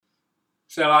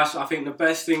So Ash, I think the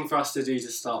best thing for us to do to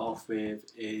start off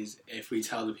with is if we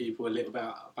tell the people a little bit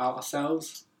about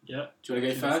ourselves. Yeah. Do you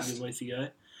want to go first? That's a good way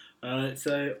to go.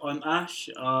 So I'm Ash.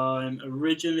 I'm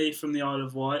originally from the Isle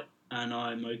of Wight, and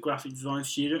I'm a graphic design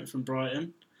student from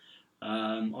Brighton.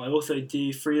 I also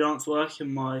do freelance work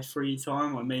in my free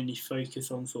time. I mainly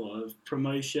focus on sort of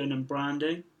promotion and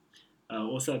branding.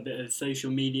 Also a bit of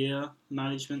social media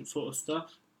management sort of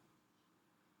stuff.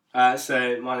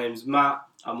 So my name's Matt.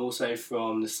 I'm also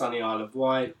from the sunny Isle of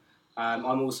Wight.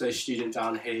 I'm also a student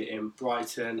down here in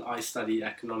Brighton. I study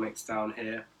economics down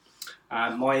here.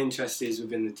 My interest is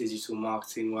within the digital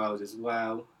marketing world as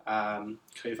well.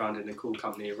 Co-founded a cool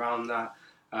company around that.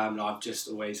 I've just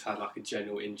always had like a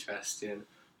general interest in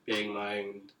being my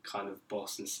own kind of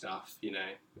boss and stuff,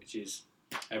 which is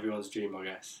everyone's dream, I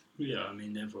guess. Yeah, I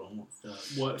mean, everyone wants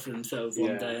to work for themselves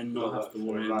one day and not have to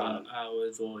worry about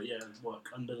hours or, work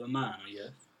under the man, I guess.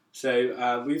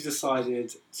 So we've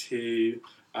decided to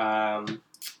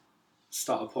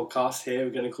start a podcast here.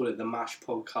 We're going to call it the MASH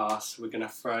podcast. We're going to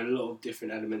throw a lot of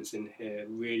different elements in here,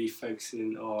 really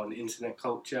focusing on internet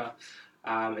culture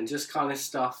and just kind of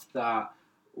stuff that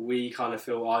we kind of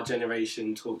feel our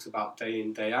generation talks about day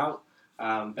in, day out,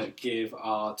 but give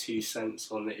our 2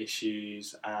 cents on the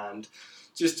issues and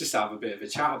just have a bit of a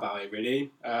chat about it,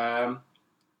 really.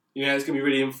 It's going to be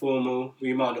really informal.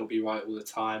 We might not be right all the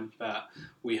time, but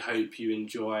we hope you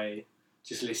enjoy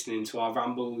just listening to our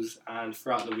rambles. And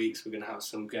throughout the weeks, we're going to have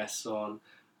some guests on,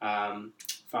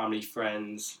 family,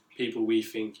 friends, people we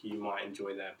think you might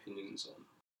enjoy their opinions on.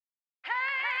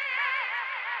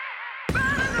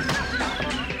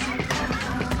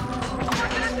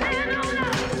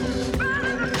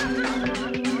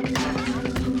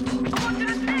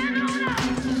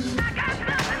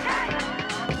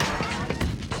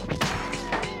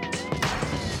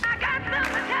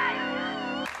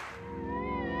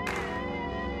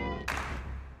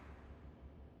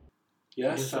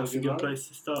 Yes, that's a good place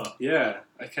to start. Yeah.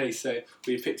 Okay, so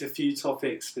we picked a few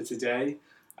topics for today.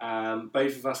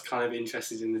 Both of us kind of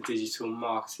interested in the digital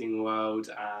marketing world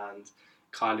and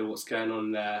kind of what's going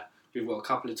on there. We've got a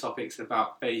couple of topics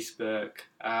about Facebook,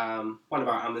 one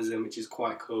about Amazon, which is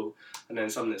quite cool, and then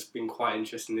something that's been quite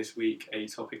interesting this week, a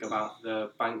topic about the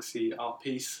Banksy art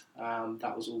piece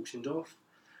that was auctioned off.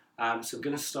 So we're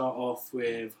going to start off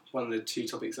with one of the 2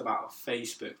 topics about a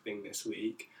Facebook thing this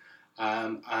week.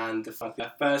 And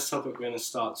the first topic we're going to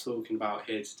start talking about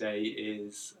here today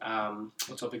is a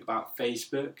topic about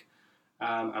Facebook,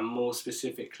 and more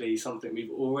specifically something we've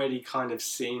already kind of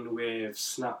seen with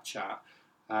Snapchat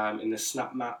in the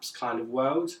Snap Maps kind of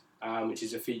world, which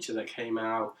is a feature that came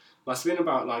out, must have been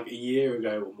about like a year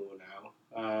ago or more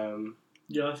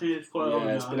now. I think it's quite old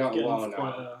now. It's been out a while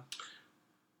now.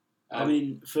 I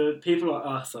mean, for people like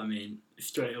us,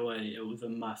 straight away it was a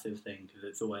massive thing because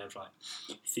it's a way of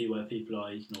see where people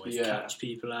are. You can always catch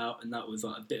people out, and that was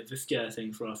like a bit of a scare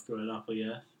thing for us growing up, I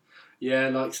guess. Yeah,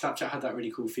 like Snapchat had that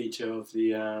really cool feature of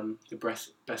the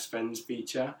best friends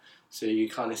feature, so you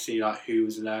kind of see like who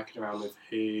was lurking around with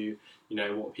who,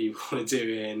 what people were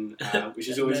doing, which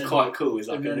is always quite cool. It's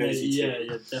like a nosy tip.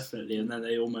 Yeah, definitely. And then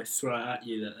they almost throw it at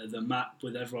you that there's a map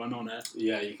with everyone on it.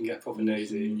 Yeah, you can get proper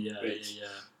nosy.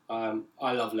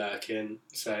 I love lurking,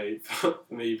 so for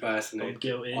me personally,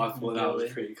 I thought that was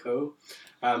pretty cool.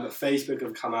 But Facebook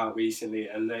have come out recently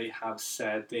and they have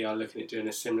said they are looking at doing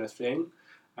a similar thing.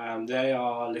 They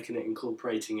are looking at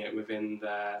incorporating it within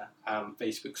their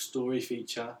Facebook story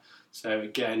feature. So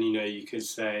again, you could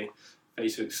say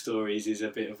Facebook stories is a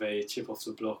bit of a chip off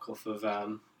the block off of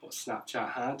what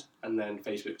Snapchat had, and then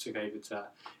Facebook took over to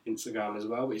Instagram as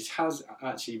well, which has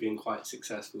actually been quite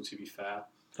successful, to be fair.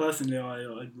 Personally, I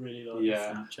really like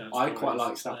Snapchat stories. I quite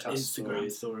like Snapchat Instagram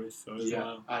stories as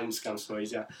well. And Instagram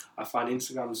stories, yeah. I find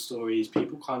Instagram stories,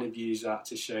 people kind of use that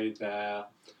to show their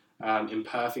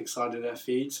imperfect side of their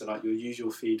feed. So like your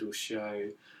usual feed will show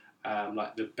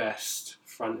like the best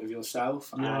front of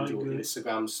yourself, and your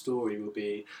Instagram story will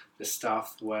be the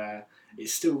stuff where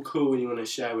it's still cool and you want to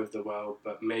share with the world,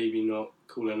 but maybe not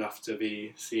cool enough to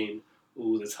be seen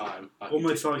all the time.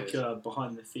 Almost like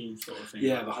behind the scenes sort of thing.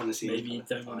 Yeah, behind the scenes. Maybe you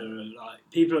don't want to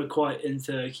people are quite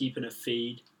into keeping a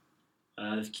feed,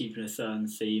 keeping a certain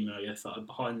theme, and I guess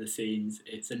behind the scenes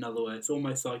it's another way. It's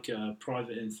almost like a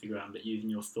private Instagram but using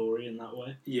your story in that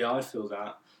way. Yeah, I feel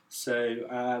that. So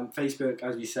Facebook,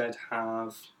 as we said,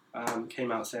 have came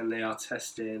out saying they are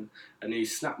testing a new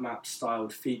Snap Map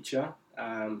styled feature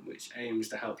which aims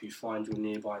to help you find your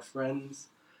nearby friends.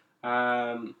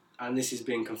 And this has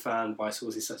been confirmed by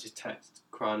sources such as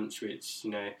TechCrunch, which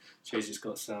shows it's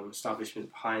got some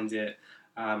establishment behind it.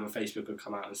 And Facebook have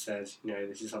come out and said,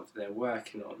 this is something they're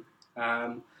working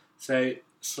on. So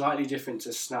slightly different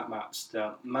to Snap Maps.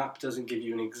 The map doesn't give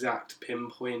you an exact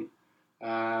pinpoint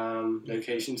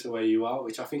location to where you are,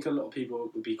 which I think a lot of people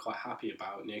would be quite happy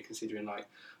about, considering like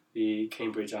the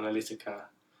Cambridge Analytica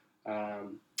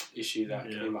issue that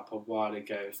came up a while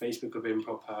ago. Facebook have been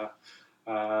proper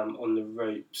on the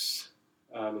ropes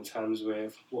in terms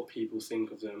with what people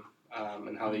think of them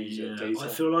and how they use their data. I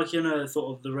feel like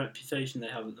sort of the reputation they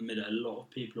have at the minute, a lot of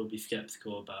people will be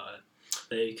sceptical about it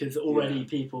because already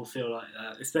people feel like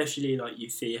that, especially like you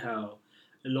see how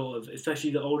a lot of, especially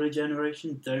the older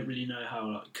generation, don't really know how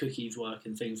like cookies work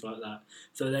and things like that.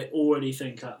 So they already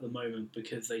think at the moment,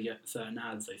 because they get certain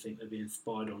ads, they think they're being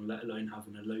spied on, let alone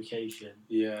having a location.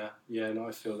 Yeah, no,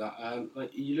 I feel that.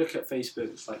 Like you look at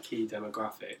Facebook's like key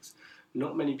demographics,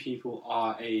 not many people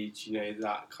our age,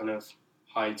 that kind of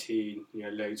high teen,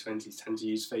 low 20s tend to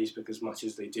use Facebook as much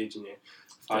as they did,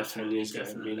 5-10 years ago.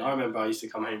 I mean, I remember I used to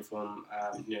come home from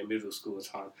middle school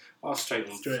time. I was straight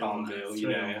on Farmville,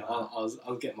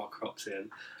 I'll get my crops in.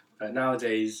 But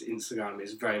nowadays, Instagram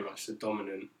is very much the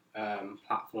dominant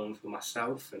platform for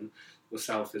myself and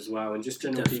yourself as well, and just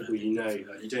general people Like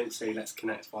you don't say let's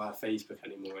connect via Facebook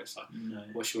anymore. It's like,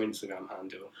 what's your Instagram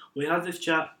handle? We had this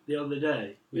chat the other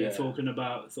day. We were talking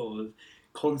about sort of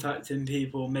contacting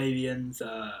people, maybe in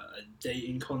a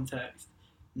dating context.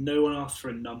 No one asks for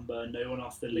a number. No one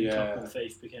asks to link up on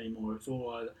Facebook anymore. It's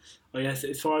all either, I guess,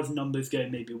 as far as numbers go,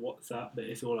 maybe WhatsApp, but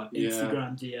it's all like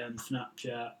Instagram, DM,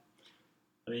 Snapchat.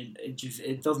 I mean,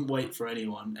 it doesn't wait for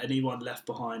anyone. Anyone left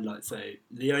behind, like say,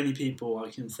 the only people I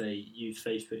can say use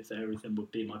Facebook for everything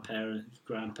would be my parents,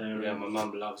 grandparents. Yeah, my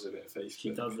mum loves a bit of Facebook.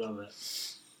 She does love it.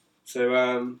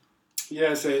 So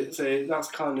so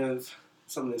that's kind of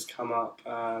something that's come up.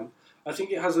 I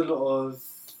think it has a lot of,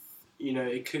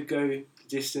 it could go the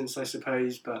distance, I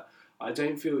suppose, but I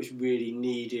don't feel it's really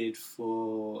needed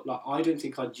for, like, I don't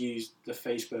think I'd use the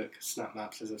Facebook Snap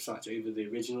Maps as such over the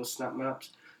original Snap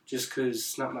Maps, just because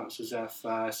Snap Maps was there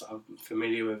first. I'm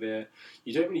familiar with it.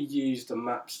 You don't really use the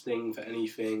Maps thing for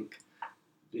anything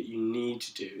that you need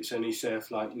to do. It's only say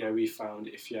if, like, we found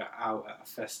if you're out at a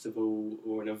festival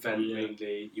or an event,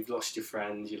 mainly, you've lost your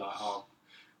friends, you're like, oh,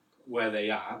 where are they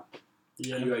at?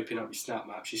 Yeah. You open up your Snap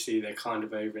Maps, you see they're kind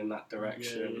of over in that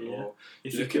direction. Or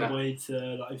it's a good way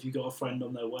to, like, if you've got a friend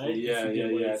on their way,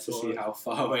 to see how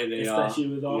far away they especially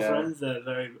with our friends, they're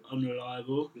very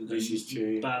unreliable. This is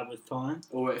true. Bad with time.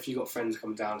 Or if you've got friends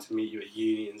come down to meet you at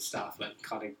uni and stuff, like,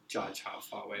 kind of judge how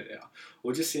far away they are.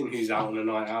 Or just seeing who's out on a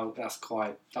night out,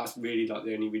 that's really like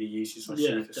the only really uses I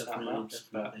see for Snap Maps.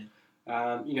 Definitely.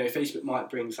 But Facebook might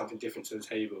bring something different to the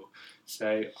table,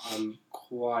 so I'm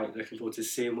quite looking forward to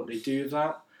seeing what they do with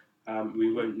that.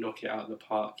 We won't knock it out of the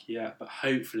park yet, but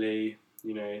hopefully,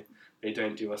 they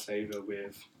don't do us over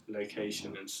with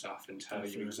location and stuff and tell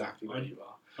you exactly where you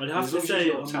are. I'd have to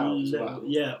say,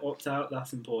 opt out,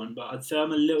 that's important, but I'd say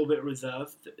I'm a little bit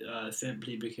reserved,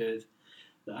 simply because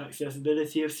the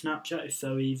accessibility of Snapchat is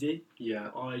so easy. Yeah,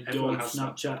 I go on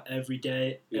Snapchat every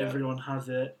day, everyone has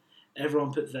it.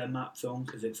 Everyone puts their maps on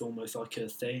because it's almost like a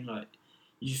thing. Like,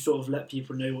 you sort of let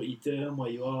people know what you're doing, where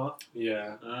you are.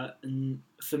 Yeah. And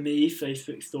for me,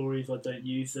 Facebook stories, I don't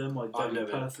use them. I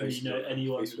don't personally know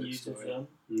anyone that uses them.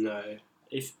 No.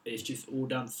 It's just all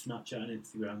down to Snapchat and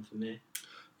Instagram for me.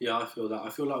 Yeah, I feel that. I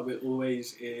feel like we're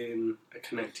always in a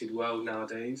connected world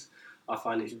nowadays. I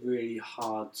find it's really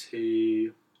hard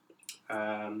to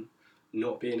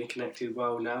not be in a connected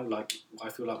world now. Like, I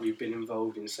feel like we've been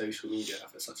involved in social media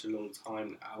for such a long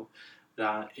time now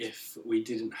that if we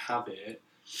didn't have it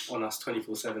on us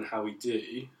 24/7 how we do,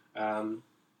 it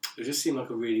would just seem like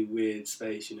a really weird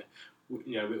space.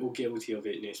 We're all guilty of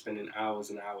it. Spending hours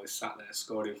and hours sat there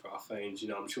scrolling for our phones.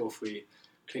 I'm sure if we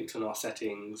clicked on our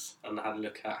settings and had a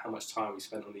look at how much time we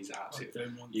spent on these apps. I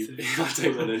don't want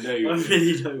to know. I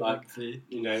really don't want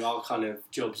to. Our kind of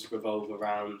jobs revolve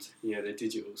around, the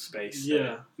digital space.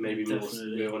 So maybe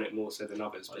definitely. we're on it more so than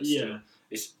others, but still,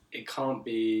 it can't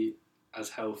be as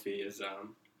healthy as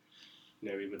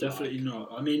we would definitely like.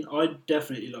 not. I mean, I'd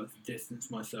definitely like to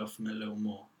distance myself from it a little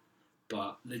more,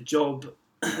 but the job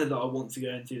that I want to go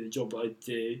into, the job that I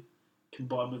do,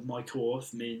 combined with my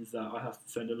course, means that I have to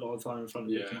spend a lot of time in front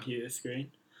of the computer screen,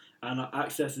 and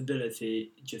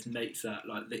accessibility just makes that,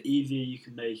 like, the easier you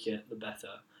can make it, the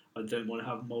better. I don't want to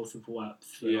have multiple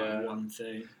apps for like one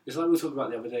thing. It's like we were talking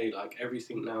about the other day, like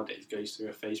everything nowadays goes through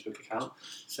a Facebook account.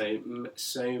 So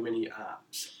many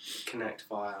apps connect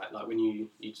via, like when you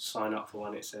sign up for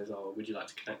one, it says, oh, would you like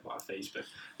to connect via Facebook?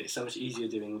 It's so much easier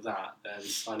doing that than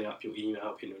signing up your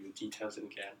email, putting all your details in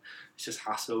again. It's just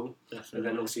hassle. Definitely. And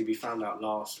then obviously we found out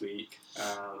last week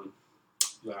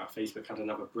that Facebook had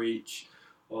another breach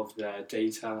of their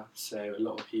data. So a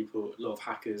lot of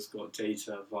hackers got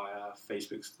data via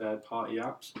Facebook's third-party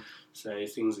apps. So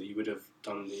things that you would have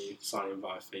done the signing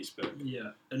via Facebook.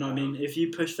 Yeah, and I mean, if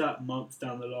you push that months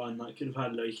down the line, that could have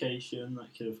had location,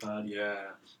 that could have had...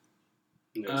 Yeah.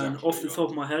 And Exactly off the top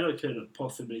of my head, I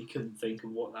couldn't think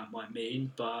of what that might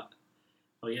mean, but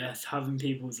I guess having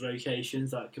people's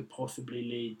locations, that could possibly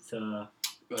lead to...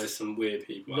 There's some weird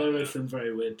people. There are some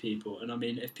very weird people, and I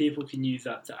mean, if people can use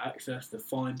that to access, to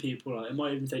find people, like, it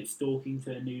might even take stalking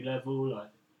to a new level. Like,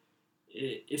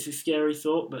 it's a scary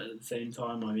thought, but at the same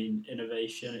time, I mean,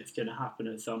 innovation, it's going to happen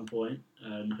at some point,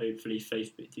 and hopefully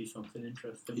Facebook do something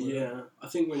interesting with it. I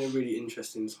think we're in a really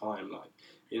interesting time. Like,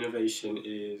 innovation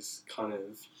is kind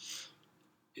of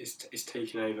it's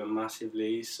taken over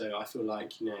massively. So I feel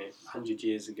like 100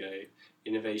 years ago,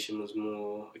 innovation was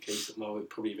more a case of, well,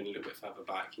 probably even a little bit further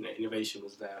back. Innovation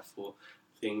was there for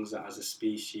things that as a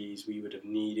species we would have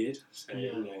needed. So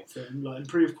so like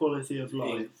improved quality of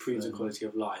life. Improves the quality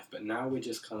of life. But now we're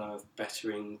just kind of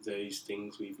bettering those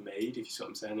things we've made. If you see what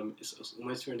I'm saying, and it's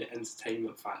almost for an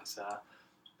entertainment factor.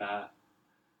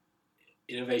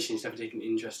 Innovation is definitely taking an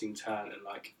interesting turn, and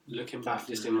like looking back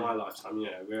just in my lifetime,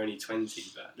 we're only 20,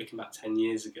 but looking back 10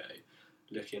 years ago,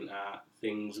 looking at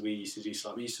things we used to do,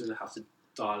 so we used to have to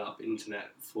dial up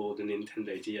internet for the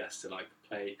Nintendo DS to like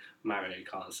play Mario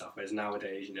Kart and stuff, whereas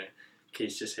nowadays,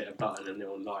 kids just hit a button and they're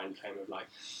online playing with like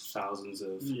thousands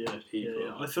of people.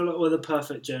 Yeah. I feel like we're the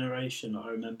perfect generation. I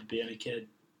remember being a kid.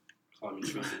 Climbing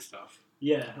trees and stuff.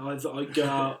 Yeah, I go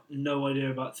out, no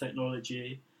idea about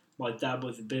technology. My dad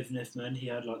was a businessman. He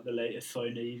had like the latest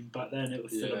phone. Even back then, it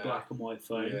was still a black and white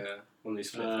phone. Yeah, one of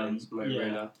these flip phones,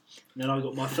 Motorola. And then I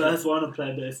got my first one. I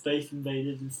played a bit of Space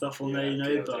Invaders and stuff on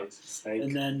there, But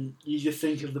and then you just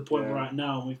think of the point we're at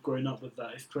now, and we've grown up with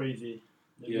that. It's crazy.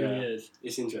 It really is.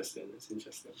 It's interesting.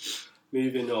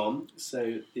 Moving on.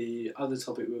 So the other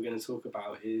topic we're going to talk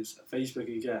about is Facebook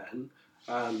again.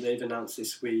 They've announced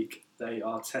this week they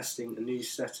are testing a new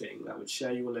setting that would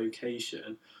share your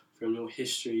location from your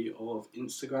history of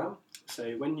Instagram.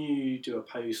 So when you do a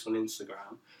post on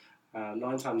Instagram,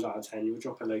 9 times out of 10 you'll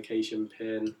drop a location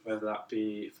pin, whether that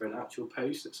be for an actual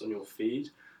post that's on your feed,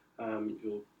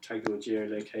 you'll tag your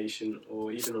geolocation,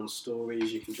 or even on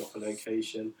stories you can drop a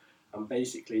location. And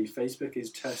basically Facebook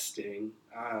is testing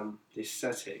this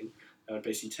setting that would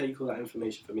basically take all that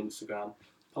information from Instagram,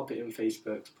 pop it in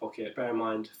Facebook's pocket. Bear in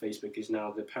mind, Facebook is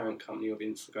now the parent company of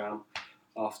Instagram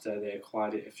after they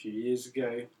acquired it a few years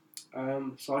ago.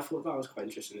 So I thought that was quite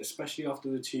interesting, especially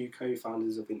after the 2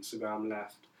 co-founders of Instagram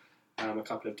left a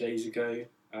couple of days ago,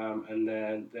 and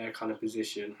then their kind of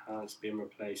position has been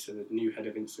replaced. So the new head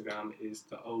of Instagram is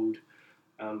the old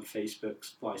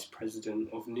Facebook's vice president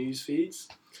of news feeds.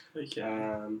 Okay.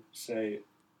 So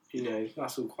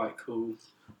that's all quite cool.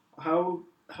 How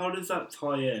does that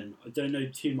tie in? I don't know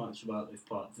too much about this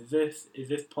part. Is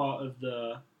this part of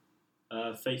the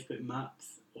Facebook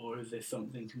Maps, or is this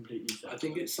something completely separate? I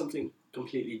think it's something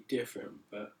completely different,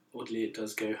 but oddly it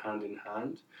does go hand in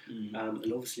hand.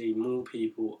 And obviously more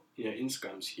people,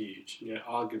 Instagram's huge.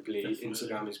 Arguably Definitely.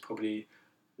 Instagram is probably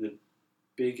the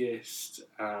biggest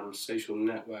social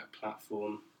network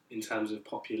platform in terms of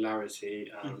popularity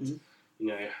and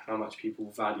how much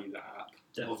people value that app.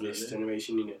 Definitely. Of this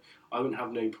generation. I wouldn't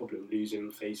have no problem losing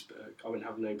Facebook. I wouldn't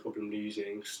have no problem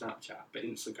losing Snapchat. But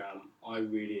Instagram, I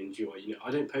really enjoy.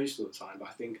 I don't post all the time, but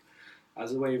I think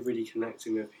as a way of really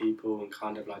connecting with people and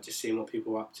kind of like just seeing what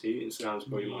people are up to, Instagram's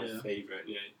probably my favourite.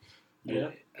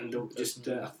 And just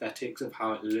the aesthetics of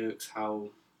how it looks, how.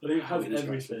 I think it has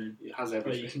everything. It has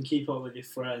everything. Like, you can keep up with your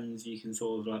friends. You can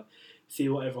sort of like see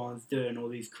what everyone's doing, all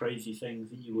these crazy things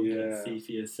that you wouldn't get to see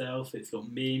for yourself. It's got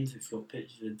memes, it's got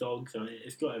pictures of dogs, I mean,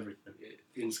 it's got everything.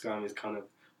 Instagram is kind of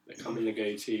becoming the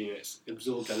go-to. It's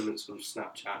absorbed elements from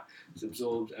Snapchat, it's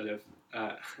absorbed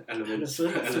elements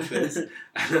from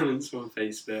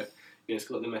Facebook. It's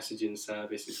got the messaging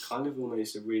service. It's kind of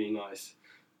almost a really nice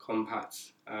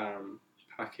compact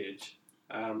package.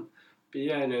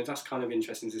 But that's kind of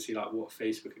interesting to see like what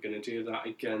Facebook are going to do with that.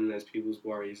 Again, there's people's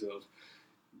worries of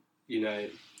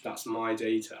that's my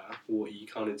data, what are you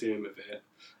kind of doing with it?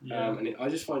 I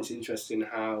just find it interesting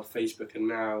how Facebook are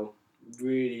now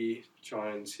really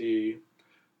trying to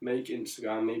make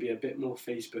Instagram maybe a bit more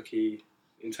Facebooky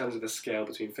in terms of the scale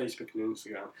between Facebook and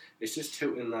Instagram. It's just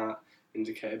tilting that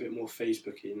indicator a bit more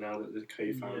Facebooky now that the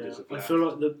co-founders have left. I feel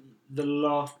like the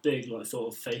last big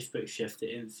sort of Facebook shift to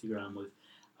Instagram was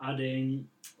adding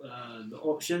the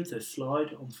option to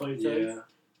slide on photos. Yeah.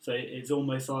 So it's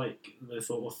almost like the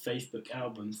sort of Facebook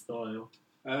album style.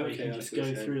 Where you can just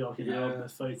go through like an album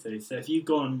of photos. So if you've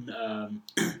gone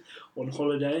on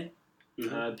holiday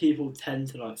People tend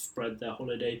to like spread their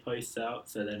holiday posts out,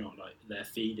 so they're not like their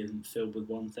feed isn't filled with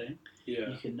one thing. Yeah.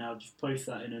 You can now just post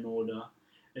that in an order,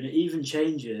 and it even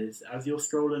changes as you're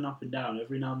scrolling up and down.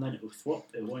 Every now and then it will swap.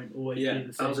 It won't always be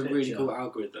the same that was a really picture. cool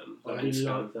algorithm that I really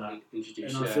Instagram like that.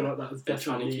 introduced. And I feel like that was They're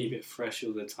definitely trying to keep it fresh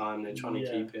all the time. They're trying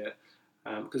to keep it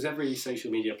because every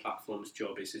social media platform's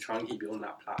job is to try and keep you on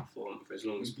that platform for as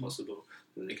long as possible.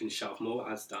 Then they can shove more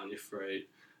ads down your throat,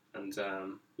 and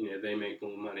they make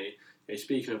more money.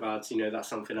 Speaking of ads, that's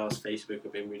something else Facebook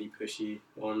have been really pushy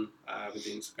on with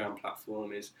the Instagram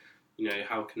platform is,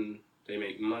 how can they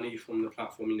make money from the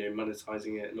platform,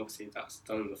 monetizing it, and obviously that's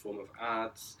done in the form of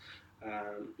ads,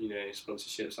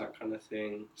 sponsorships, that kind of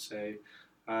thing. So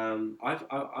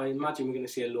I imagine we're going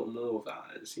to see a lot more of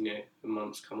that as, the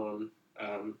months come on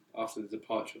after the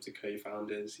departure of the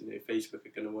co-founders. Facebook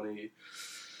are going to want to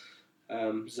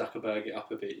Zuckerberg it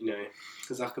up a bit.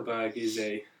 Zuckerberg is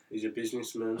a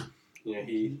businessman.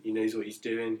 He knows what he's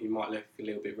doing. He might look a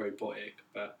little bit robotic,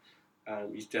 but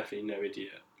he's definitely no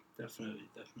idiot. Definitely.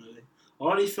 I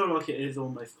already feel like it is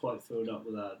almost quite filled up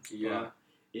with ads. Yeah. But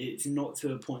it's not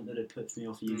to a point that it puts me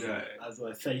off using it, as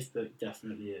like Facebook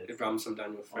definitely is. It rams them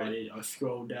down your throat. I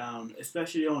scroll down,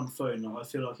 especially on phone, I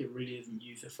feel like it really isn't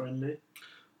user-friendly.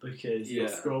 Because you're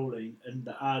scrolling and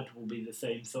the ad will be the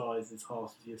same size as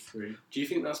half of your screen. Do you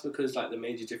think that's because like the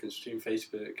major difference between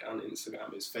Facebook and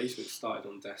Instagram is Facebook started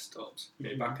on desktops?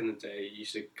 Back in the day, you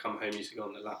used to come home, you used to go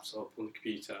on the laptop, on the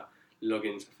computer, log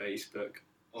into Facebook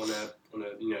on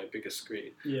a bigger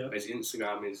screen. Yeah. Whereas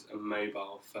Instagram is a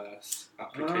mobile first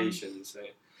application. So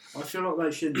I feel like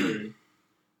they should be,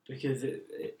 because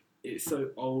it's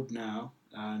so old now,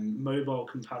 and mobile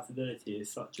compatibility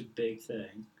is such a big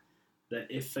thing. That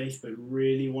if Facebook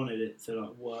really wanted it to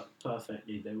like work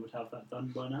perfectly, they would have that done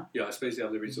by now. Yeah, I suppose they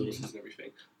have the resources and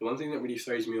everything. The one thing that really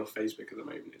throws me off Facebook at the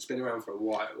moment, it's been around for a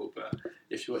while, but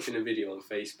if you're watching a video on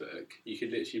Facebook, you could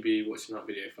literally be watching that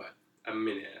video for like a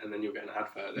minute and then you'll get an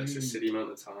advert. That's a silly amount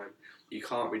of time. You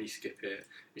can't really skip it.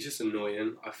 It's just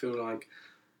annoying. I feel like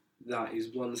that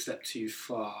is one step too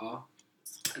far.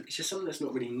 It's just something that's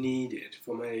not really needed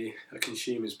from a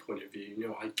consumer's point of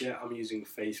view. I get I'm using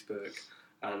Facebook,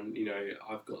 and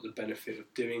I've got the benefit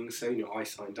of doing so. I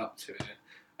signed up to it,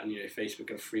 and Facebook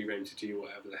have free reign to do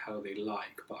whatever the hell they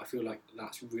like. But I feel like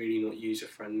that's really not user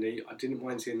friendly. I didn't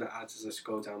mind seeing the ads as I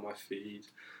scroll down my feed,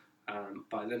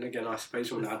 but then again, I suppose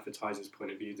from an advertiser's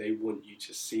point of view, they want you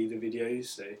to see the videos.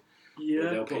 So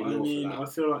they'll pay more for that. I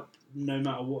feel like no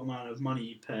matter what amount of money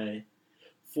you pay,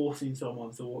 forcing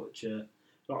someone to watch it.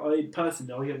 Like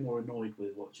I get more annoyed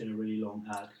with watching a really long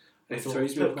ad. So I'll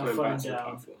put my phone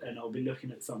down and I'll be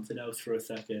looking at something else for a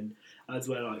second. As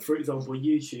well, like for example,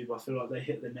 YouTube, I feel like they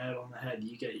hit the nail on the head.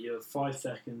 You get your 5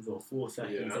 seconds or 4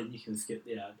 seconds, and you can skip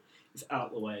the ad. It's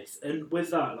out the way. And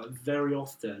with that, like very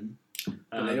often,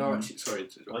 but they are actually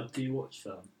I do watch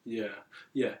them. Yeah.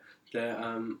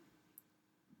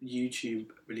 YouTube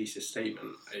released a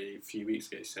statement a few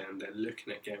weeks ago saying they're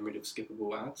looking at getting rid of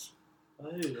skippable ads. Oh,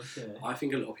 okay. I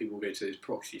think a lot of people go to those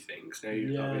proxy things. Do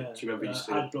you remember you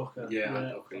still ad blocker? Yeah,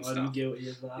 ad blocker and stuff. I'm guilty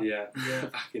of that. Yeah.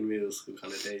 Back in middle school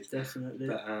kind of days. Definitely.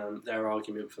 But their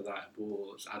argument for that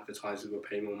was advertisers will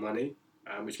pay more money,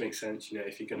 which makes sense.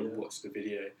 If you're going to watch the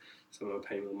video, someone will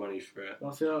pay more money for it.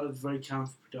 I feel like it's very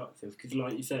counterproductive because,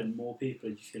 like you said, more people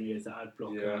are just going to go to ad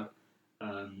blocker. Yeah.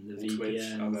 The Twitch,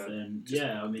 VPNs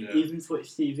and even Twitch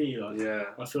TV.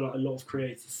 I feel like a lot of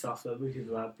creators suffer because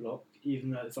of ad block.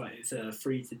 Even though it's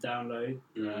free to download,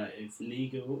 it's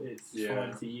legal, it's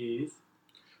fine to use.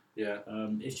 Yeah.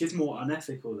 It's just more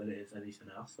unethical than it is anything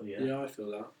else. So yeah, I feel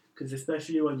that. Because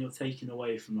especially when you're taking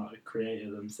away from like a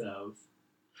creator themselves.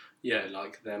 Yeah,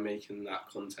 like they're making that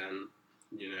content,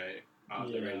 out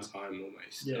of their own time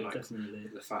almost. Yeah, definitely.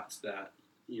 The fact that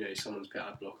someone's put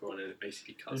ad blocker on and it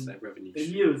basically cuts their revenue. And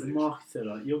you as a marketer,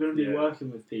 like you're going to be working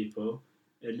with people,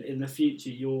 and in the future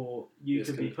you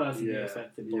could be personally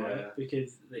affected by it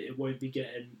because it won't be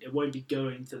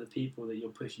going to the people that you're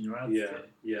pushing your ads to.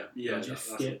 They'll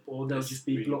just skip, or they'll just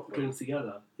be blocked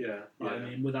altogether. I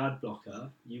mean, with ad blocker,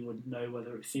 you wouldn't know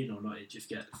whether it's seen or not. It just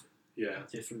gets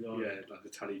disregarded. Yeah, like the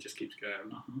tally just keeps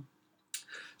going.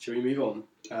 Shall we move on?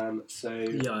 I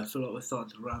feel like we're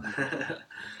starting to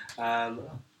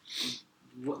ramble.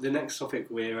 The next topic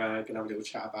we're going to have a little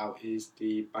chat about is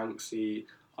the Banksy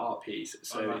art piece.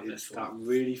 So it's that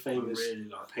really famous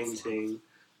painting,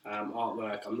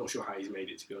 artwork. I'm not sure how he's made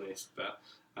it, to be honest, but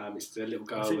it's the little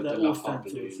girl with the love heart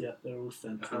balloon. Yeah, they're all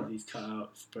stencils. He's cut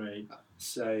out, sprayed.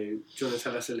 So do you want to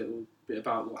tell us a little bit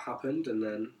about what happened and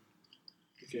then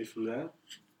go from there?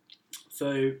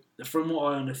 So from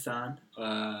what I understand,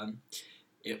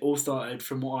 it all started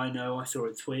from what I know. I saw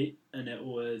a tweet, and it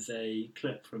was a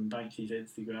clip from Banksy's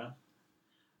Instagram.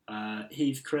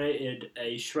 He's created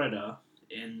a shredder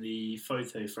in the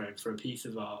photo frame for a piece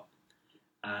of art,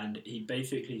 and he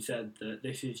basically said that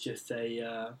this is just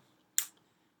a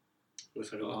what's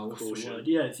the precaution? Word?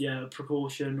 Yeah, a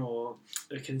precaution or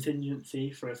a contingency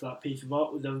for if that piece of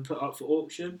art was ever put up for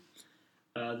auction.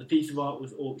 The piece of art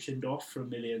was auctioned off for $1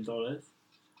 million.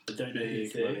 I don't know who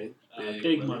to.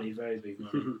 Big money, very big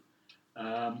money.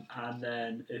 And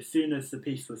then as soon as the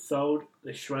piece was sold,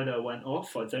 the shredder went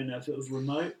off. I don't know if it was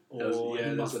remote or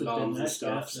there was alarms and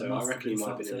stuff. Yeah, so I reckon he might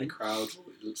have been in the crowd,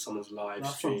 someone's live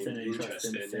stream. That's something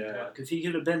interesting to think about, because he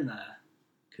could have been there.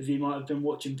 Because he might have been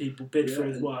watching people bid for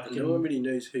his work. And no one really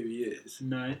knows who he is.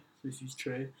 No, this is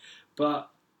true. But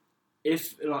I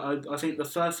think the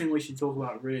first thing we should talk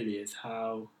about really is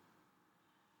how.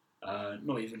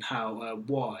 Not even how.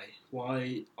 Why?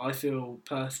 Why I feel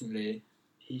personally.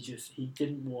 He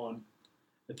didn't want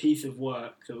a piece of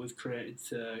work that was created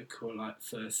for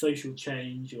social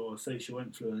change or social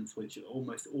influence, which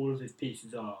almost all of his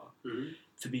pieces are,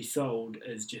 to be sold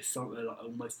as just something like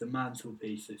almost a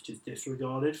mantelpiece that's just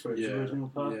disregarded for its original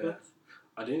purpose. Yeah.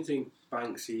 I don't think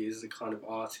Banksy is the kind of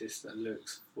artist that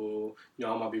looks for,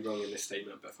 I might be wrong in this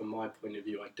statement, but from my point of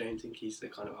view, I don't think he's the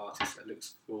kind of artist that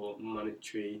looks for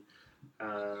monetary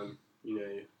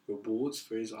rewards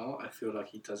for his art. I feel like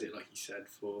he does it, like he said,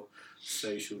 for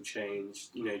social change,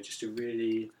 just to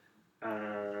really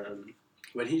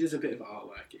when he does a bit of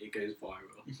artwork, it goes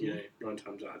viral, 9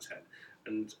 times out of 10,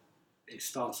 and it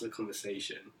starts a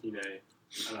conversation, and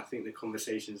I think the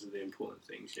conversations are the important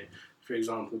things. For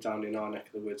example, down in our neck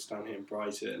of the woods, down here in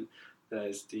Brighton,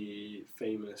 there's the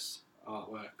famous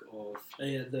artwork of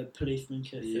the policeman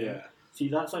kissing. Yeah. See,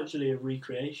 that's actually a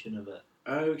recreation of it.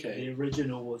 Oh, okay. The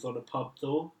original was on a pub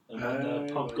door, and when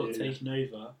the pub got taken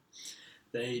over,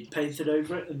 they painted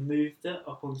over it and moved it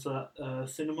up onto that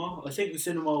cinema. I think the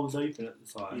cinema was open at the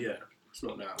time. Yeah, it's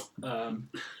not now.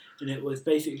 And it was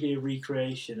basically a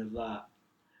recreation of that.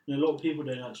 And a lot of people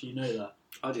don't actually know that.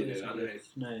 I didn't know that,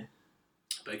 no.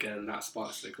 But again, that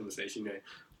sparks the conversation.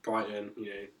 Brighton,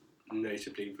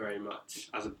 notably very much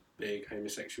as a big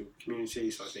homosexual community,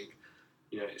 so I think,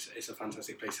 it's a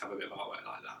fantastic place to have a bit of artwork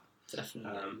like that.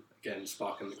 Definitely. Again,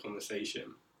 sparking the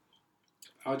conversation.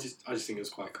 I just think it was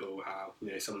quite cool how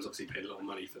someone's obviously paid a lot of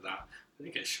money for that, and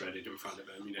it gets shredded in front of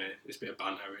them. It's a bit of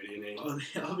banter, really, isn't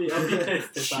it? I'll be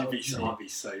pissed if that was me. I'd be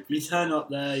so pissed. You turn up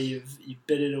there, you've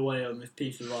bidded away on this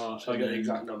piece of art. Shall I get the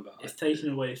exact number? It's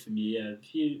taken away from you. Yeah,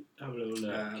 if you have a little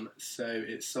look. So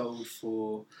it sold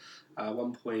for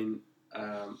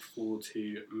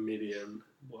 1.42 million.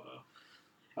 Wow.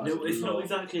 No, it's not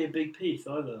exactly a big piece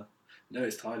either. No,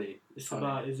 it's tiny. It's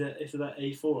about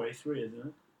A4, A3, isn't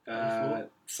it?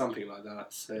 Something like that.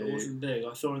 So it wasn't big.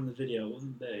 I saw in the video it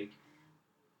wasn't big.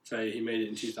 So he made it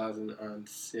in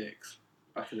 2006,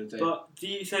 back in the day. But do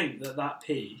you think that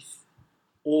piece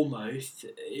almost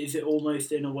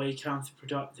in a way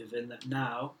counterproductive in that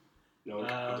now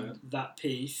that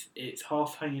piece, it's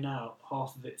half hanging out,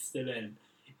 half of it's still in.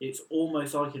 It's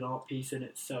almost like an art piece in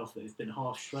itself that has been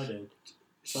half shredded.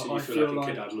 So I feel like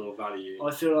it could add more value.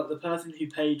 I feel like the person who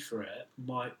paid for it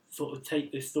might sort of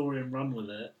take this story and run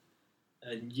with it,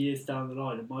 and years down the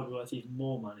line it might be worth even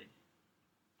more money.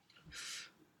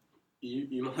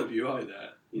 You might be right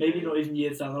there. Maybe not even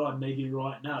years down the line, maybe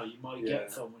right now you might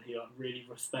get someone who really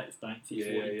respects Banksy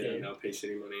for what he did. And they'll pay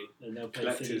silly money. And they'll pay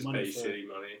Collectors silly money pay silly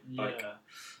money.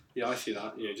 Yeah. I see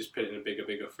that. Just put it in a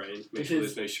bigger frame. Make sure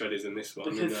there's no shredders in this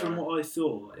one. Because from what I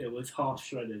saw, it was half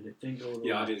shredded. It didn't go all the way.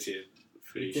 Yeah, I didn't see it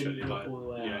fully shredded. All the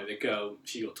way out. The girl,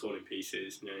 she got torn in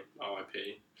pieces.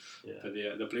 R.I.P. Yeah. But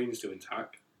the balloon's still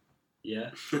intact. Yeah,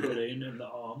 the balloon and the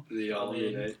arm. The arm,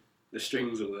 the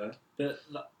strings all there. But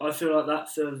I feel like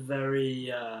that's a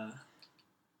very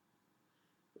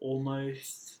it's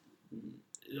almost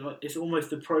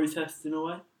a protest in a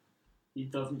way. He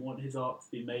doesn't want his art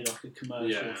to be made like a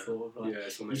commercial sort of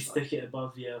it's you almost stick it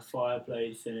above your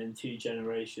fireplace, and in 2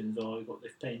 generations, I got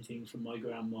this painting from my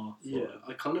grandma.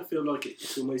 I kind of feel like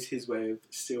it's almost his way of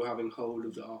still having hold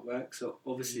of the artwork. So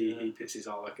obviously he puts his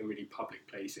artwork in really public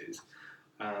places.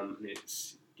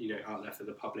 It's out there for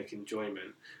the public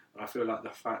enjoyment. And I feel like the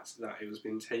fact that it was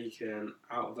being taken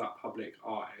out of that public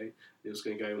eye, it was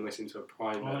going to go almost into a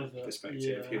private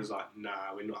perspective. He was like,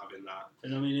 nah, we're not having that.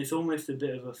 And I mean, it's almost a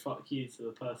bit of a fuck you to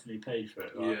the person who paid for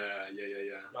it, right? Yeah.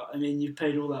 I mean, you've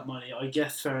paid all that money. I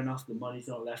guess fair enough, the money's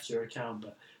not left your account,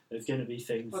 but there's going to be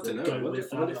things that go with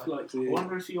that. I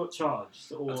wonder if he got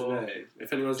charged. Or I don't know.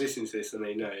 If anyone's listening to this and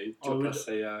they know, drop us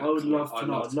a I would love to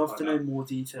know. I'd love to know more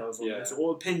details on this.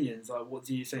 Or opinions. Like, what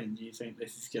do you think? Do you think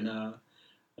this is going to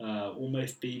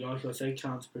almost be, like I said,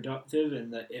 counterproductive,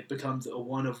 in that it becomes a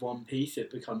one of one piece.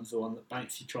 It becomes the one that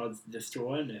Banksy tried to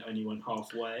destroy, and it only went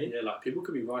halfway. Yeah, like people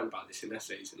could be writing about this in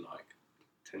essays in like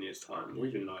 10 years' time, or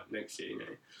even like next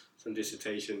year. Some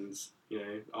dissertations,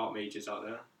 art majors out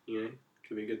there.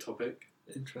 Could be a good topic.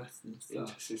 Interesting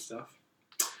stuff.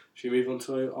 Should we move on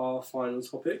to our final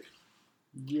topic?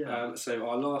 Yeah. So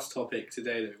our last topic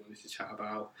today that we wanted to chat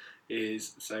about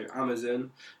is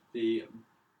Amazon, the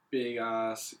big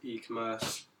ass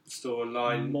e-commerce store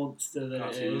online monster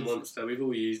that it is. Monster. We've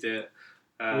all used it.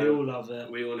 We all love it.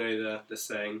 We all know the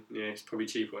saying. It's probably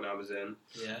cheaper on Amazon.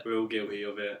 Yeah. We're all guilty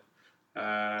of it.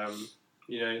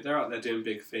 They're out there doing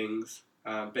big things.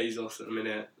 Bezos at the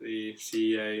minute, the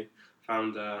CEO,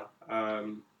 founder,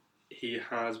 he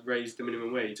has raised the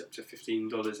minimum wage up to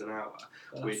 $15 an hour.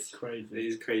 That's crazy. It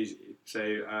is crazy. So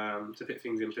to put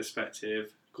things in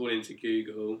perspective, according to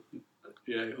Google,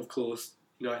 of course,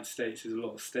 United States is a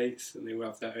lot of states, and they will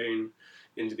have their own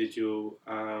individual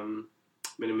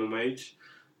minimum wage.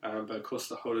 But across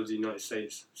the whole of the United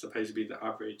States, supposedly the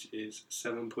average is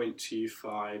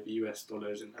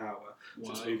 $7.25 an hour,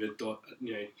 just over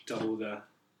double the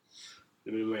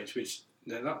minimum wage, which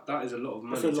that is a lot of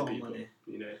money to people. Money.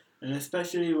 And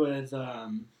especially with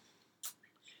the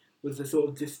sort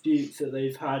of disputes that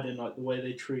they've had and like the way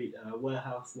they treat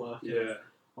warehouse workers,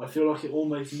 I feel like it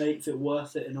almost makes it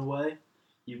worth it in a way.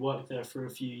 You work there for a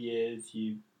few years,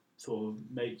 you sort of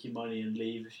make your money and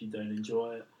leave if you don't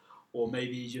enjoy it. Or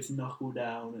maybe you just knuckle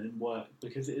down and work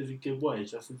because it is a good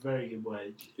wage. That's a very good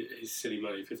wage. It is silly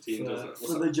money, $15.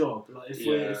 For the job. Like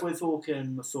if we're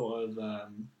talking sort of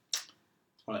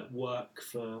like work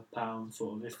for pound,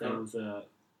 sort of, if there was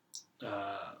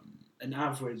an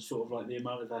average sort of like the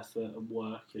amount of effort and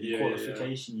work and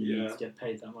qualification you need to get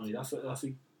paid that money, that's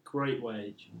a great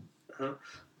wage.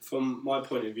 From my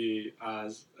point of view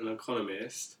as an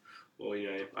economist, or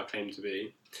I claim to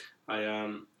be,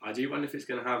 I do wonder if it's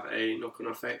going to have a knock-on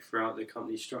effect throughout the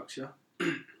company structure.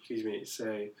 Excuse me.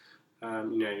 So,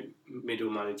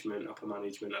 middle management, upper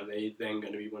management, are they then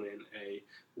going to be wanting a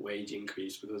wage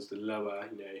increase because the lower,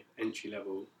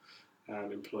 entry-level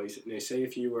employees? Say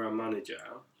if you were a manager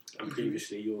and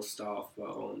previously your staff were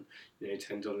on,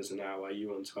 $10 an hour, you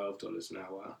were on $12 an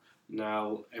hour.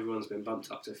 Now everyone's been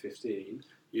bumped up to 15.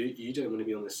 You don't want to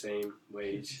be on the same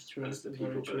wage as the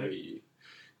people below you.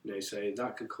 So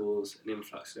that could cause an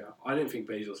influx there. I don't think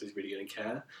Bezos is really going to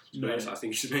care. No. I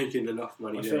think he's making enough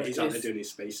money. He's out there doing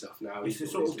his space stuff now. It's the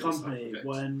sort of company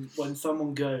when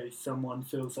someone goes, someone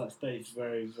fills that space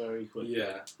very, very quickly.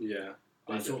 Yeah.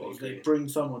 They bring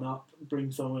someone up,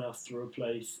 bring someone else to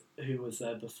replace who was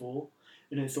there before,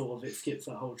 and it skips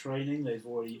that whole training. They've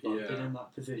already been in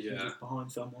that position just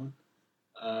behind someone.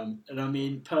 And I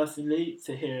mean, personally,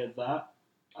 to hear that,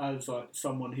 as like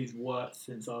someone who's worked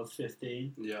since I was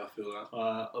 15. Yeah, I feel that.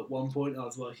 At one point, I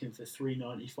was working for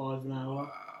 $3.95 an hour.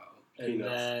 Wow. And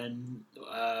then,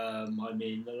 I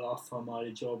mean, the last time I had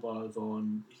a job, I was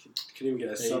on. You can even get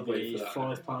a Subway for that.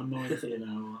 £5.90 an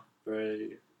hour.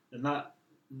 Right. And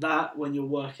that when you're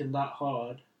working that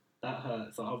hard, that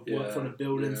hurts. Like, I've worked on a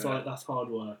building site. That's hard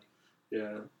work.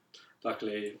 Yeah.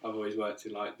 Luckily, I've always worked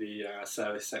in like the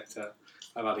service sector.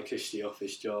 I've had a cushy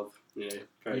office job. Very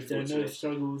fortunate. You don't know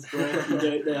struggles, bro. You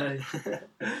don't know.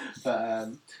 But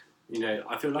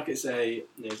I feel like there's a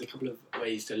couple of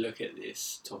ways to look at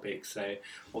this topic. So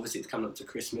obviously it's coming up to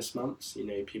Christmas months.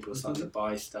 People start to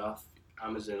buy stuff.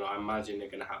 Amazon, I imagine they're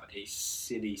going to have a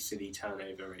silly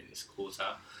turnover rate this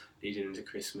quarter, leading into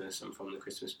Christmas and from the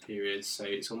Christmas period. So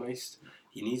it's almost,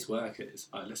 he needs workers.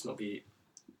 Let's not be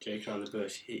joking around the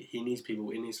bush. He needs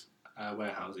people in his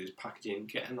warehouses, packaging,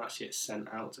 getting that shit sent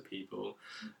out to people.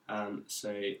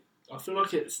 So I feel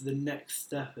like it's the next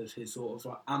step of his sort of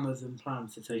like Amazon plan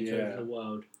to take over the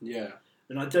world. Yeah.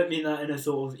 And I don't mean that in a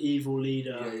sort of evil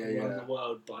leader around the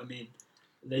world, but I mean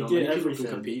they do everything.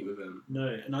 People compete with him.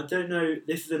 No, and I don't know.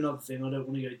 This is another thing. I don't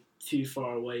want to go too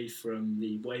far away from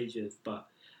the wages, but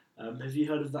have you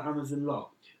heard of the Amazon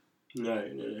lock?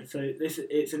 No. So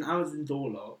it's an Amazon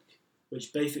door lock,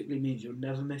 which basically means you'll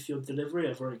never miss your delivery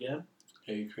ever again.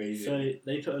 Are you crazy? So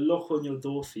they put a lock on your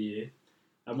door for you,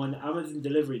 and when the Amazon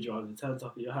delivery driver turns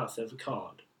up at your house, they have a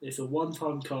card. It's a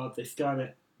one-time card. They scan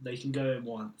it. They can go in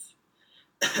once,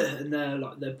 and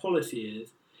their policy is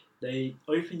they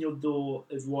open your door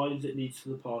as wide as it needs for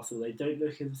the parcel. They don't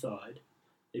look inside.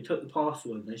 They put the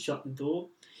parcel in. They shut the door.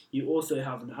 You also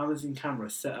have an Amazon camera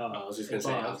set up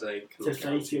to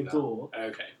face your door.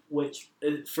 Okay. Which,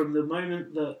 from the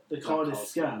moment that the card is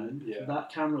scanned,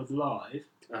 that camera's live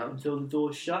until the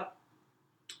door's shut.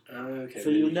 Okay. So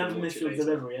you'll never miss your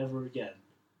delivery ever again.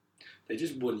 They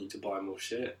just want you to buy more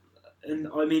shit. And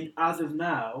I mean, as of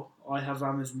now, I have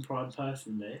Amazon Prime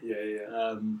personally.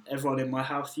 Yeah. Everyone in my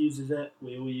house uses it.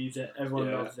 We all use it.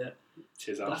 Everyone loves it.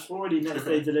 Cheers, That's already next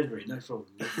day delivery, no problem.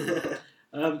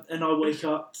 And I wake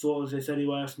up sort of, it's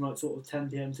anywhere from like sort of 10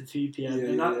 p.m. to 2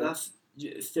 p.m. That's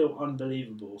still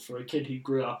unbelievable for a kid who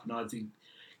grew up and I had to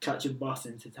catch a bus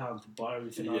into town to buy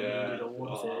everything I needed or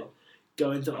wanted.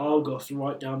 Go into Argos,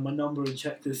 write down my number and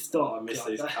check the stock. I miss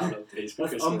those catalogue days.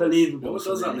 That's unbelievable. What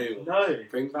does that mean? No.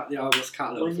 Bring back the Argos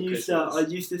catalogue for Christmas. I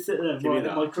used to sit there and write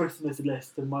my Christmas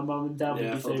list, and my mum and dad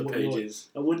would be saying what pages.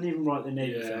 I wouldn't even write the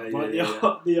names out.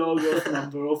 Write the Argos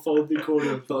number or fold the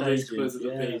corner of the pages. Fold the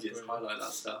pages. I like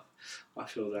that stuff. I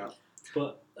feel that.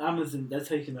 But Amazon, they're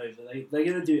taking over. They're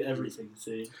going to do everything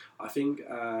soon. I think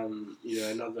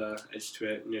another edge to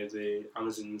it. The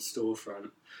Amazon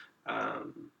storefront.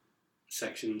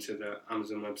 Section to the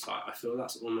Amazon website. I feel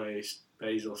that's almost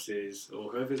Bezos's or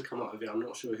whoever's come up with it. I'm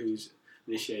not sure whose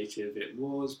initiative it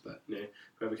was, but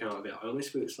whoever came up with it. I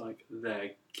almost feel it's like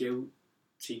they're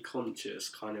guilty conscious,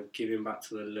 kind of giving back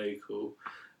to the local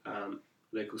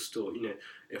store.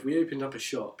 If we opened up a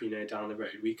shop, down the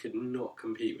road, we could not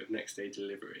compete with next day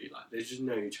delivery. Like, there's just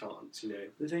no chance.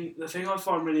 The thing I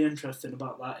find really interesting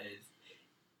about that is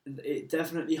it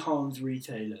definitely harms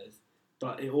retailers.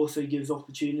 But it also gives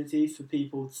opportunities for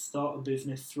people to start a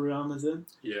business through Amazon.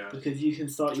 Yeah. Because you can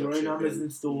start your own Amazon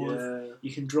stores. Yeah.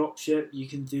 You can drop ship. You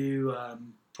can do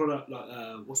product like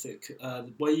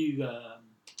where you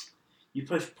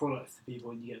push products to people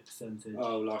and you get a percentage.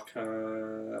 Oh, like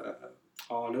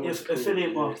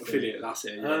affiliate marketing. Affiliate, that's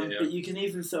it. But you can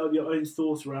even set up your own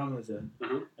store through Amazon.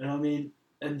 Mm-hmm.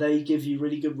 And they give you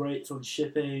really good rates on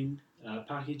shipping,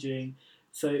 packaging.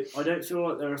 So I don't feel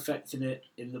like they're affecting it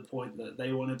in the point that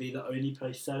they want to be the only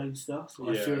place selling stuff.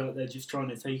 I feel like they're just trying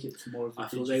to take it to more of a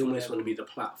digital they almost want to be the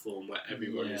platform where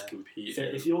everyone is competing. So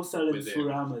if you're selling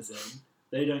through Amazon,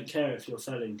 they don't care if you're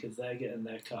selling because they're getting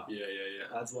their cut. Yeah.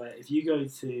 As where if you go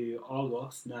to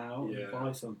Argos now and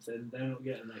buy something, they're not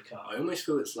getting their cut. I almost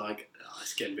feel it's like,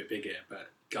 it's getting a bit bigger, but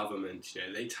government,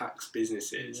 they tax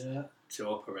businesses to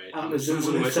operate. Amazon's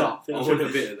almost like, I want a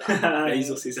bit of that.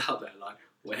 Bezos is out there like,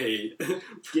 wait,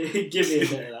 give me a bit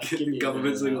of that.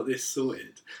 Government's got this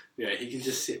sorted. He can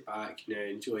just sit back,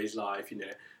 enjoy his life,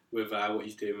 with what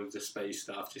he's doing with the space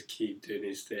stuff, just keep doing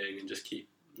his thing and just keep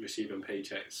receiving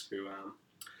paychecks through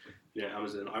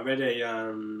Amazon. I read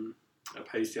a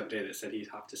post the other day that said he'd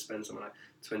have to spend something like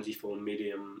 $24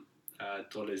 million a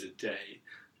day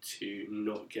to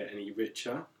not get any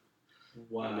richer.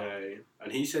 Wow. I know.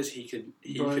 And he says he couldn't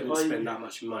spend that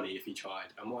much money if he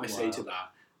tried. And what I say to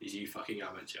that is, you fucking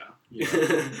amateur. Yeah.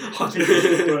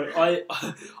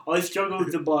 I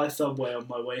struggled to buy a Subway on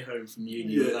my way home from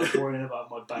uni without worrying about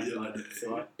my bank balance.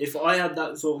 So if I had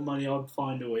that sort of money, I'd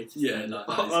find a way to spend it.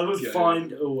 I would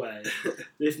find a way.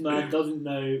 This man doesn't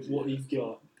know what he's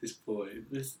got. This boy.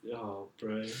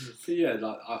 Bro.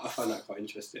 But I find that quite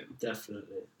interesting.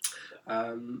 Definitely.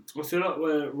 I feel like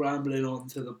we're rambling on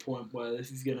to the point where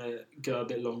this is going to go a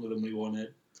bit longer than we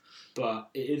wanted. But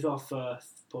it is our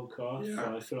first podcast,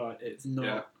 so I feel like it's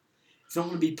not going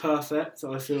to be perfect.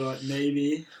 So I feel like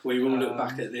maybe we will look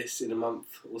back at this in a month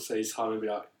or so's time and be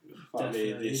like,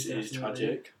 this is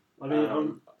tragic. I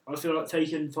feel like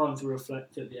taking time to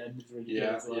reflect at the end is really good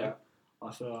as well. Yeah.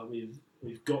 I feel like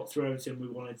we've got through everything we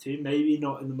wanted to. Maybe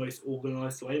not in the most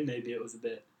organised way. Maybe it was a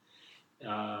bit.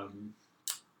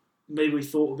 Maybe we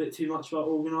thought a bit too much about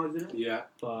organising it. Yeah.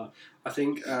 But I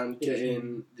think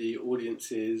getting the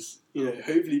audiences,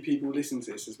 hopefully people listen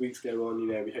to this as weeks go on.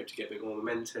 We hope to get a bit more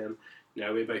momentum.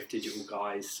 We're both digital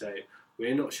guys, so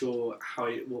we're not sure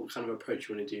what kind of approach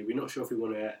we want to do. We're not sure if we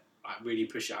want to really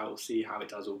push it out, see how it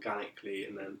does organically,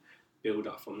 and then build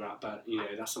up from that. But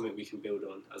that's something we can build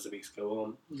on as the weeks go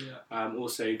on. Yeah.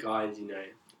 Also, guys,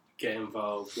 get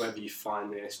involved. Wherever you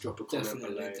find this, drop a comment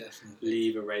below,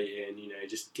 leave a rating.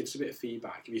 Just give us a bit of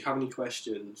feedback. If you have any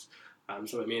questions,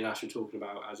 something me and Ash are talking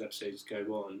about as episodes go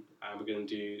on, we're going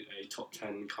to do a top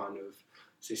 10 kind of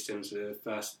system. So the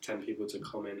first 10 people to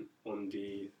comment on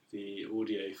the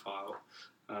audio file,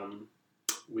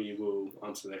 we will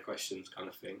answer their questions, kind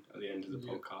of thing, at the end of the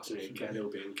podcast. Get a little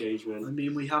bit of engagement. I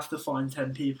mean, we have to find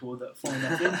 10 people that find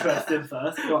that interesting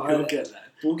first. But we'll get there.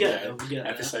 We'll get there.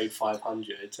 Episode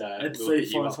 500. Episode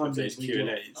 500. Those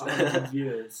Q&As. 100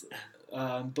 viewers.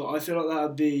 But I feel like that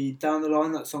would be down the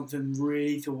line. That's something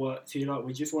really to work to. Like,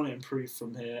 we just want to improve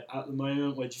from here. At the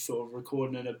moment, we're just sort of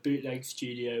recording in a bootleg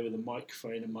studio with a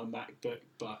microphone and my MacBook,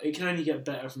 but it can only get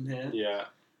better from here. Yeah.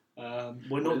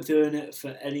 We're not doing it for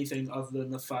anything other than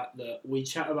the fact that we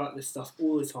chat about this stuff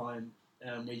all the time,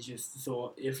 and we just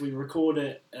thought if we record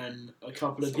it and a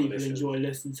couple of people enjoy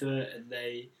listening to it and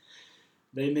they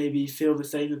they maybe feel the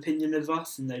same opinion as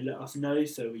us and they let us know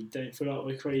so we don't feel like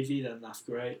we're crazy, then that's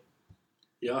great.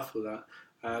 Yeah, I feel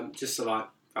that. Just to like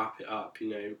wrap it up,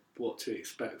 what to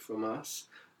expect from us.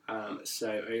 So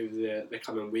over the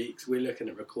coming weeks, we're looking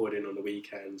at recording on the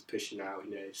weekends, pushing out,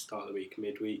 start of the week,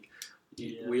 midweek.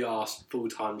 Yeah. We are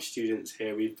full-time students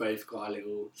here. We've both got our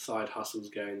little side hustles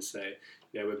going, so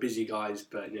we're busy guys,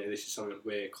 but this is something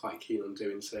we're quite keen on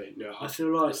doing. So I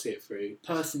feel like, I'll see it through.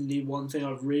 Personally, one thing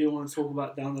I really want to talk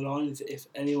about down the line is if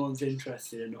anyone's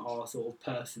interested in our sort of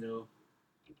personal,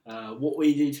 what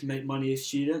we do to make money as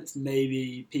students.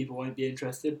 Maybe people won't be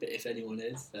interested, but if anyone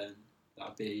is, then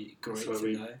that'd be great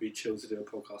to know. We chill to do a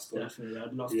podcast on. Definitely,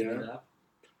 I'd love to do that.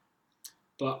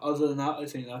 But other than that, I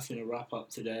think that's going to wrap up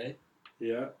today.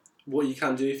 Yeah. What you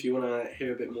can do if you want to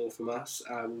hear a bit more from us,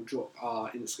 we'll drop our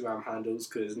Instagram handles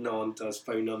because no one does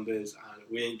phone numbers and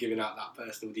we ain't giving out that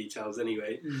personal details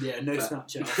anyway. Yeah, no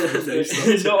Snapchat. No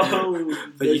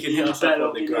Snapchat. But you can hit us up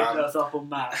on the gram. Hit us up on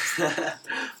Maps.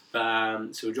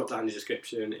 So we'll drop that in the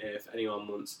description if anyone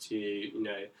wants to,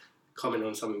 comment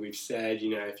on something we've said,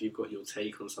 if you've got your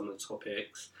take on some of the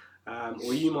topics.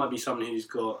 Or you might be someone who's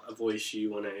got a voice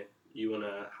you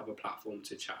wanna have a platform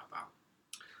to chat about.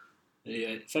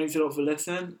 Yeah, thanks a lot for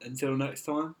listening. Until next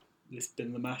time, this has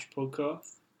been the MASH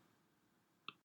podcast.